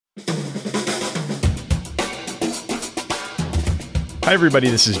Hi everybody,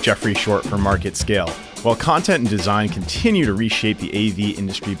 this is Jeffrey Short for Market Scale. While content and design continue to reshape the AV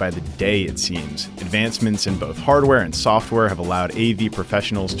industry by the day, it seems, advancements in both hardware and software have allowed AV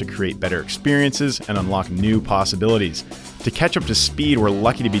professionals to create better experiences and unlock new possibilities. To catch up to speed, we're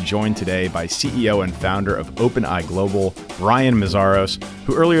lucky to be joined today by CEO and founder of OpenEye Global, Ryan Meszaros,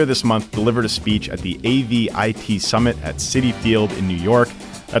 who earlier this month delivered a speech at the AV IT Summit at Citi Field in New York.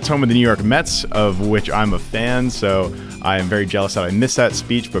 That's home of the New York Mets, of which I'm a fan, so I am very jealous that I missed that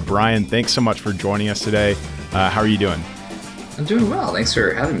speech. But Brian, thanks so much for joining us today. How are you doing? I'm doing well. Thanks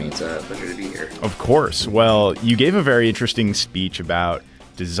for having me. It's a pleasure to be here. Of course. Well, you gave a very interesting speech about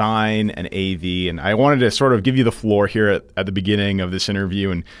design and AV, and I wanted to sort of give you the floor here at the beginning of this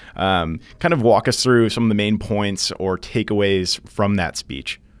interview and kind of walk us through some of the main points or takeaways from that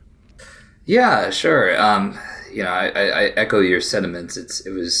speech. Yeah, sure. I echo your sentiments.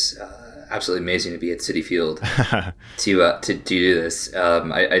 It was absolutely amazing to be at Citi Field to do this.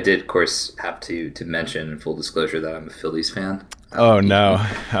 I did, of course, have to mention in full disclosure that I'm a Phillies fan. Oh no!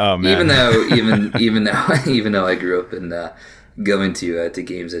 Oh man! Even though I grew up in going to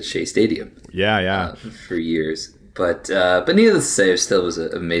games at Shea Stadium. Yeah. For years. But needless to say, it still was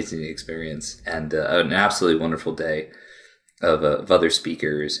an amazing experience and an absolutely wonderful day of other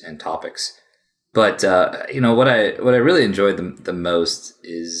speakers and topics. But what I really enjoyed the most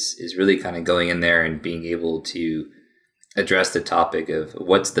is really kind of going in there and being able to address the topic of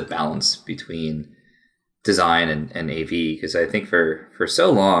what's the balance between design and AV, because I think for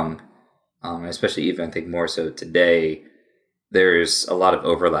so long, especially even I think more so today, there's a lot of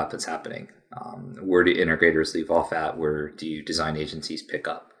overlap that's happening. Where do integrators leave off at? Where do design agencies pick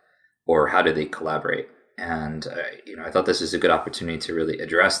up? Or how do they collaborate? And I thought this was a good opportunity to really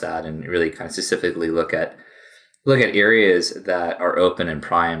address that and really kind of specifically look at areas that are open and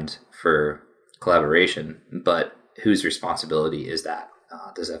primed for collaboration, but whose responsibility is that?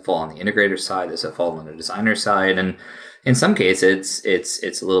 Does that fall on the integrator side? Does that fall on the designer side? And in some cases,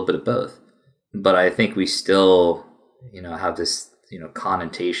 it's a little bit of both. But I think we still have this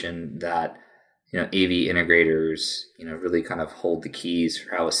connotation that AV integrators, really kind of hold the keys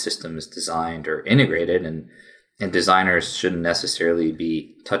for how a system is designed or integrated, and designers shouldn't necessarily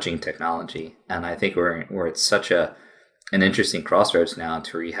be touching technology. And I think we're at such an interesting crossroads now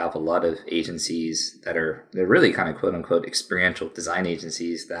to where you have a lot of agencies they're really kind of quote unquote experiential design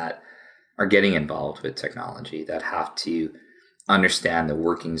agencies that are getting involved with technology, that have to understand the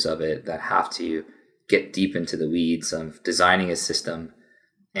workings of it, that have to get deep into the weeds of designing a system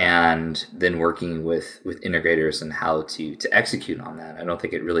and then working with integrators and how to execute on that. I don't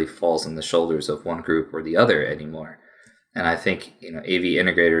think it really falls on the shoulders of one group or the other anymore. And I think AV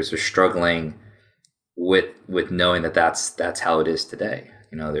integrators are struggling with knowing that that's how it is today.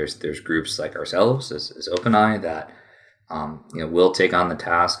 There's groups like ourselves as OpenEye that will take on the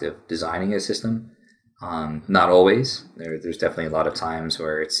task of designing a system. Not always. There's definitely a lot of times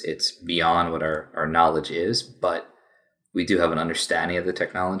where it's beyond what our knowledge is, but we do have an understanding of the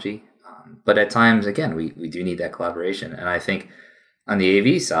technology. But at times, again, we do need that collaboration. And I think on the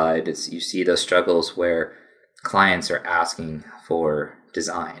AV side, you see those struggles where clients are asking for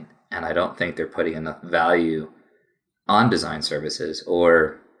design. And I don't think they're putting enough value on design services.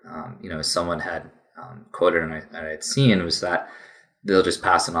 Or, someone had quoted and I had seen was that they'll just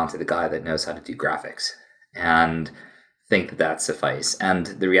pass it on to the guy that knows how to do graphics and think that suffice. And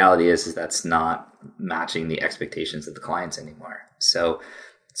the reality is that's not matching the expectations of the clients anymore. So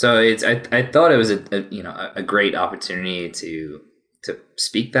I thought it was a great opportunity to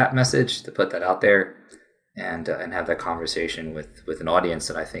speak that message, to put that out there, and have that conversation with an audience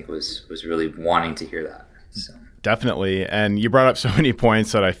that I think was really wanting to hear that. So. Definitely. And you brought up so many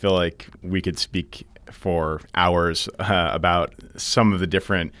points that I feel like we could speak for hours about some of the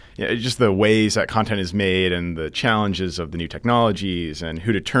different, just the ways that content is made and the challenges of the new technologies and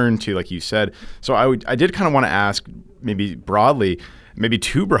who to turn to, like you said. So I did kind of want to ask maybe broadly, maybe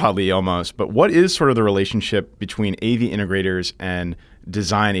too broadly almost, but what is sort of the relationship between AV integrators and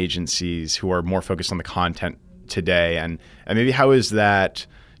design agencies who are more focused on the content today? And maybe how has that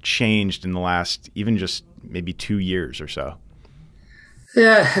changed in the last even just maybe 2 years or so?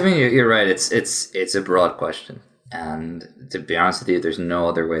 Yeah, I mean, you're right. It's a broad question. And to be honest with you, there's no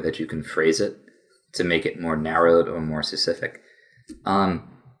other way that you can phrase it to make it more narrowed or more specific. And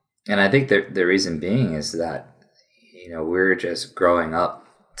I think the reason being is that, we're just growing up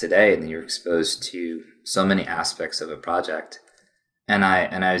today and you're exposed to so many aspects of a project. And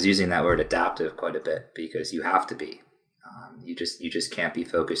I was using that word adaptive quite a bit because you have to be. You just can't be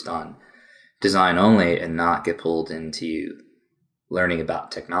focused on design only and not get pulled into learning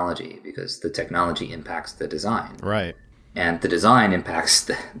about technology, because the technology impacts the design. Right. and the design impacts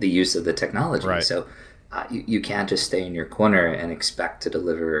the use of the technology. Right. So you can't just stay in your corner and expect to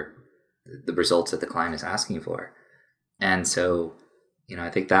deliver the results that the client is asking for. And so, I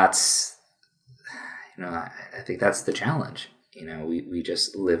think that's, I think that's the challenge. We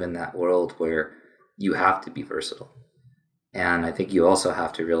just live in that world where you have to be versatile. And I think you also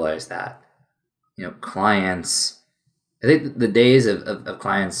have to realize that, clients, I think the days of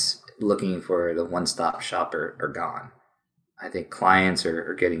clients looking for the one-stop shop are gone. I think clients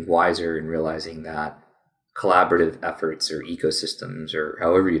are getting wiser and realizing that collaborative efforts or ecosystems, or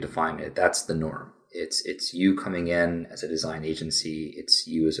however you define it, that's the norm. It's you coming in as a design agency. It's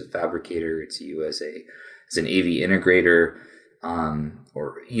you as a fabricator. It's you as an AV integrator,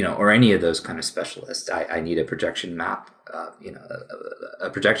 or any of those kind of specialists. I need a projection map, a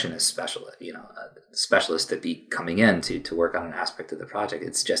projectionist specialist, a specialist to be coming in to work on an aspect of the project.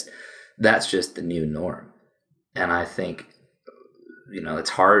 That's just the new norm. And I think, it's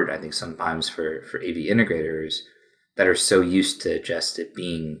hard, I think, sometimes for AV integrators that are so used to just it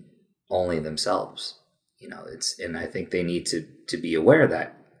being only themselves. And I think they need to be aware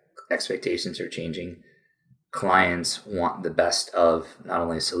that expectations are changing. Clients want the best of not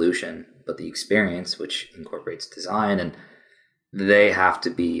only a solution, but the experience, which incorporates design, and they have to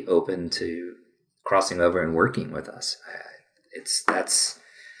be open to crossing over and working with us.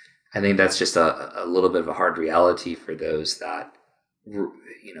 I think that's just a little bit of a hard reality for those that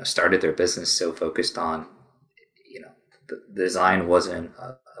started their business so focused on, the design wasn't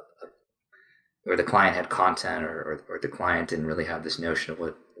or the client had content, or the client didn't really have this notion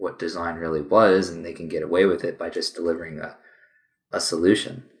of what design really was, and they can get away with it by just delivering a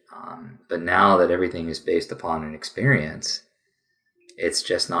solution. But now that everything is based upon an experience, it's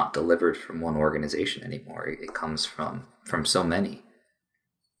just not delivered from one organization anymore. It comes from so many.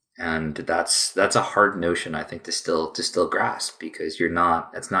 And that's a hard notion, I think, to still grasp, because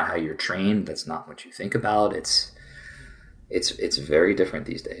that's not how you're trained. That's not what you think about. It's very different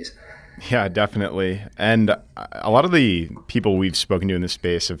these days. Yeah, definitely. And a lot of the people we've spoken to in this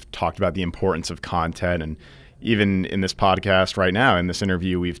space have talked about the importance of content. And even in this podcast right now, in this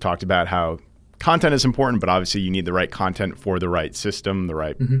interview, we've talked about how content is important, but obviously you need the right content for the right system, the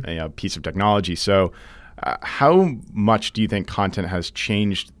right piece of technology. So how much do you think content has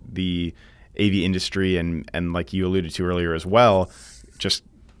changed the AV industry, and like you alluded to earlier as well, just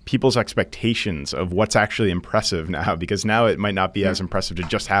people's expectations of what's actually impressive now? Because now it might not be as impressive to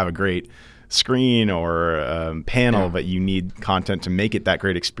just have a great screen or panel, but you need content to make it that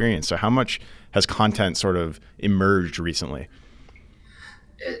great experience. So how much has content sort of emerged recently?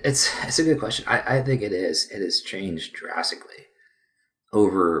 It's a good question. I think it has changed drastically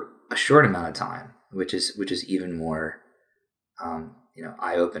over a short amount of time, which is even more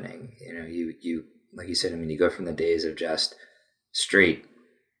eye-opening. You like you said, you go from the days of just straight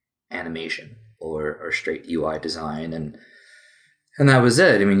animation or straight UI design, and that was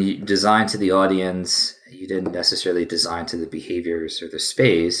it. You designed to the audience. You didn't necessarily design to the behaviors or the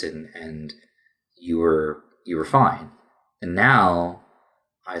space, and you were fine. And now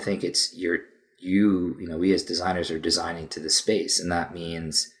I think it's we as designers are designing to the space, and that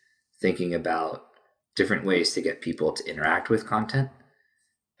means thinking about different ways to get people to interact with content.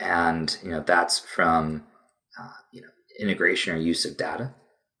 And, that's from, integration or use of data.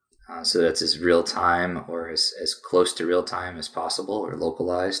 So that's as real time or as close to real time as possible, or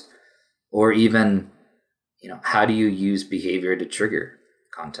localized, or even, how do you use behavior to trigger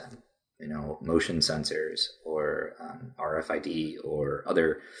content? Motion sensors or RFID or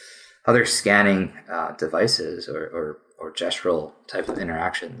other scanning devices or gestural type of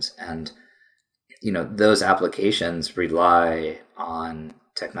interactions. And, those applications rely on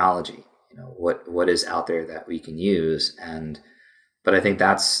technology, what is out there that we can use. But I think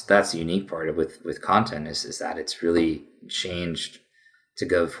that's the unique part of with content is that it's really changed to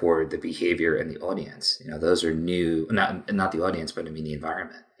go for the behavior and the audience. Those are new, not the audience, but the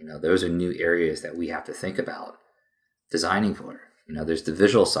environment. Those are new areas that we have to think about designing for. There's the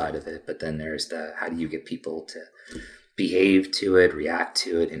visual side of it, but then there's the, how do you get people to behave to it, react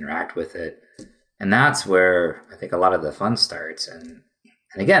to it, interact with it? And that's where I think a lot of the fun starts. And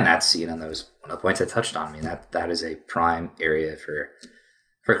again, that's, those one of the points I touched on. That is a prime area for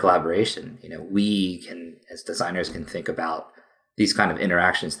collaboration. We can, as designers, can think about these kind of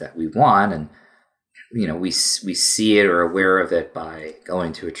interactions that we want, and we see it or aware of it by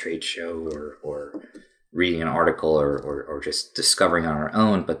going to a trade show or reading an article or just discovering on our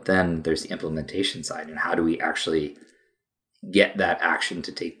own. But then there's the implementation side, and how do we actually get that action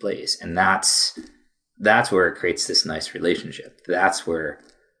to take place? And that's where it creates this nice relationship. That's where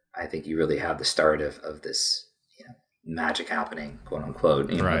I think you really have the start of this magic happening, quote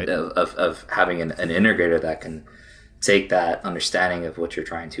unquote, Right. of having an integrator that can take that understanding of what you're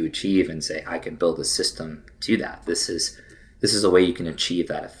trying to achieve and say, I can build a system to that. This is a way you can achieve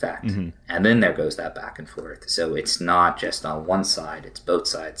that effect. And then there goes that back and forth. So it's not just on one side, it's both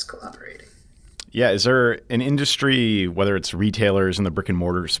sides collaborating. Yeah. Is there an industry, whether it's retailers in the brick and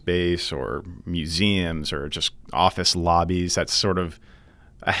mortar space or museums or just office lobbies, that's sort of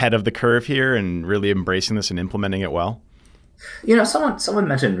ahead of the curve here and really embracing this and implementing it well? Someone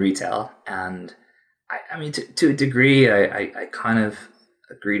mentioned retail, and I mean, to a degree, I kind of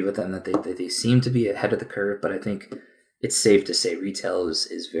agreed with them that they seem to be ahead of the curve, but I think it's safe to say retail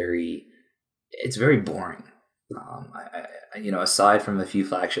is very boring. Aside from a few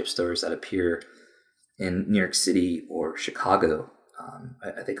flagship stores that appear in New York City or Chicago,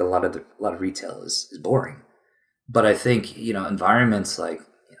 I think a lot of retail is boring. But I think environments like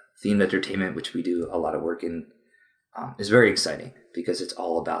themed entertainment, which we do a lot of work in, is very exciting because it's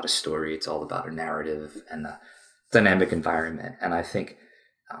all about a story, it's all about a narrative and a dynamic environment. And I think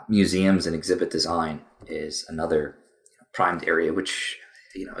museums and exhibit design is another primed area, which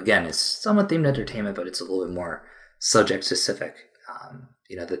again is somewhat themed entertainment, but it's a little bit more subject specific.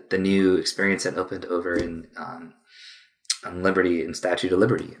 The new experience that opened over in on Liberty and Statue of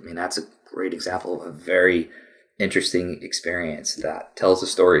Liberty. I mean, that's a great example of a very interesting experience that tells a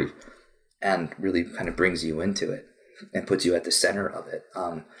story and really kind of brings you into it and puts you at the center of it.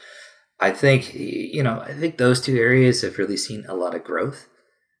 I think those two areas have really seen a lot of growth.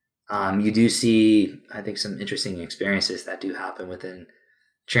 You do see, I think, some interesting experiences that do happen within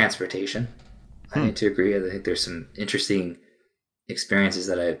transportation. I need to agree. I think there's some interesting experiences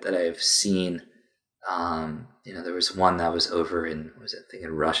that I've seen. There was one that was over in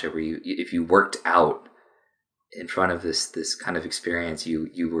Russia where if you worked out in front of this kind of experience,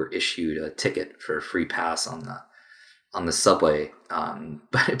 you were issued a ticket for a free pass on the subway.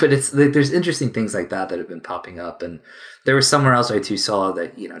 But it's there's interesting things like that have been popping up. And there was somewhere else I too saw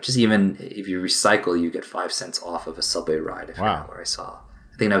that, just even if you recycle, you get 5 cents off of a subway ride. I forgot where I saw.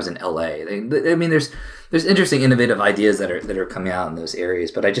 I think that was in LA. I mean, there's interesting, innovative ideas that are coming out in those areas,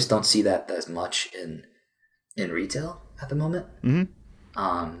 but I just don't see that as much in retail at the moment.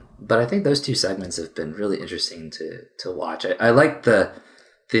 But I think those two segments have been really interesting to watch. I like the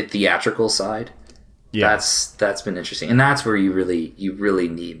theatrical side. Yeah, that's been interesting, and that's where you really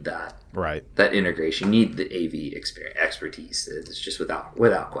need that that integration. You need the AV expertise. It's just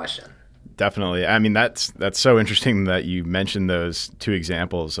without question. Definitely. I mean, that's so interesting that you mentioned those two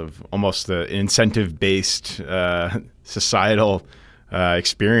examples of almost the incentive-based societal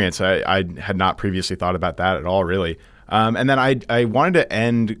experience. I had not previously thought about that at all, really. And then I wanted to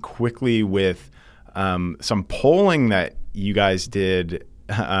end quickly with some polling that you guys did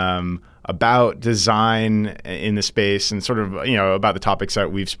about design in the space and sort of, about the topics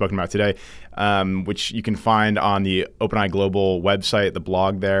that we've spoken about today, which you can find on the OpenEye Global website, the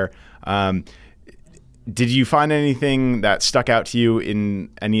blog there. Did you find anything that stuck out to you in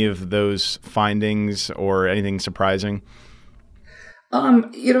any of those findings or anything surprising?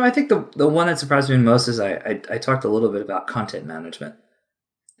 I think the one that surprised me most is I talked a little bit about content management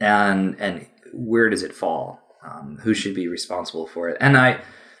and where does it fall? Who should be responsible for it? And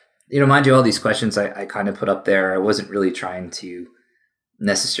mind you, all these questions I kind of put up there. I wasn't really trying to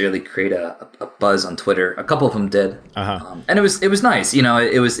necessarily create a buzz on Twitter. A couple of them did, and it was nice.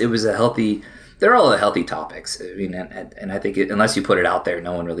 It was a healthy. They're all healthy topics. I mean, and I think unless you put it out there,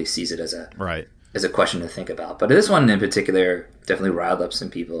 no one really sees it as a question to think about. But this one in particular definitely riled up some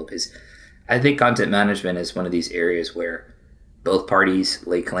people because I think content management is one of these areas where both parties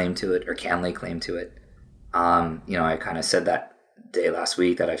lay claim to it or can lay claim to it. I kind of said that day last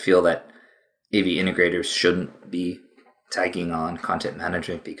week that I feel that AV integrators shouldn't be tagging on content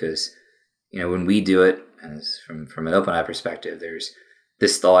management because, when we do it, as from an OpenEye perspective, there's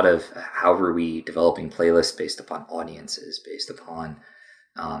this thought of how are we developing playlists based upon audiences, based upon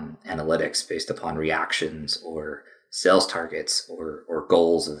analytics, based upon reactions or sales targets or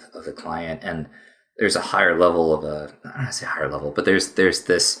goals of the client. And there's a higher level of I don't want to say higher level, but there's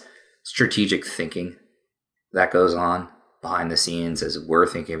this strategic thinking that goes on behind the scenes as we're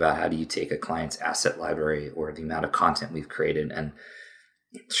thinking about how do you take a client's asset library or the amount of content we've created and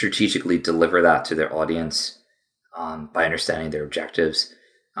strategically deliver that to their audience by understanding their objectives.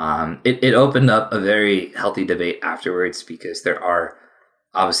 It opened up a very healthy debate afterwards because there are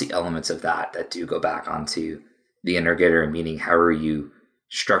obviously elements of that do go back onto the integrator, meaning how are you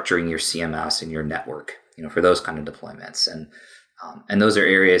structuring your CMS and your network, for those kind of deployments. And those are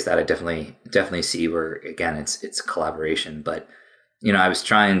areas that I definitely see where, again, it's collaboration. But, I was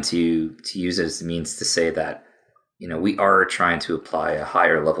trying to use it as a means to say that, we are trying to apply a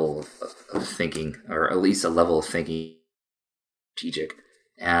higher level of thinking, or at least a level of thinking strategic.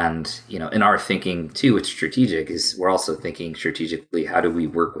 And, in our thinking too, it's strategic, is we're also thinking strategically, how do we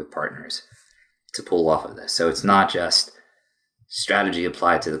work with partners to pull off of this? So it's not just strategy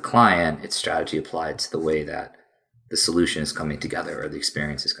applied to the client, it's strategy applied to the way that the solution is coming together or the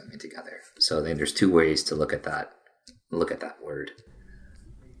experience is coming together. So then there's two ways to look at that word.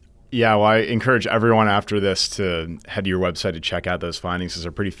 Yeah, well, I encourage everyone after this to head to your website to check out those findings, because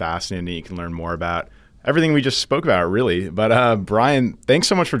they're pretty fascinating. You can learn more about everything we just spoke about, really. But Brian, thanks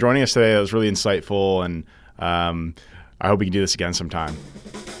so much for joining us today. That was really insightful, and I hope we can do this again sometime.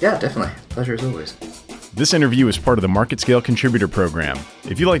 Yeah, definitely. Pleasure as always. This interview is part of the MarketScale Contributor Program.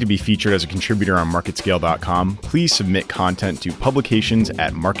 If you'd like to be featured as a contributor on MarketScale.com, please submit content to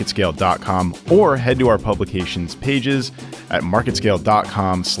publications@MarketScale.com or head to our publications pages at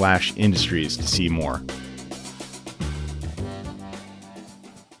MarketScale.com/industries to see more.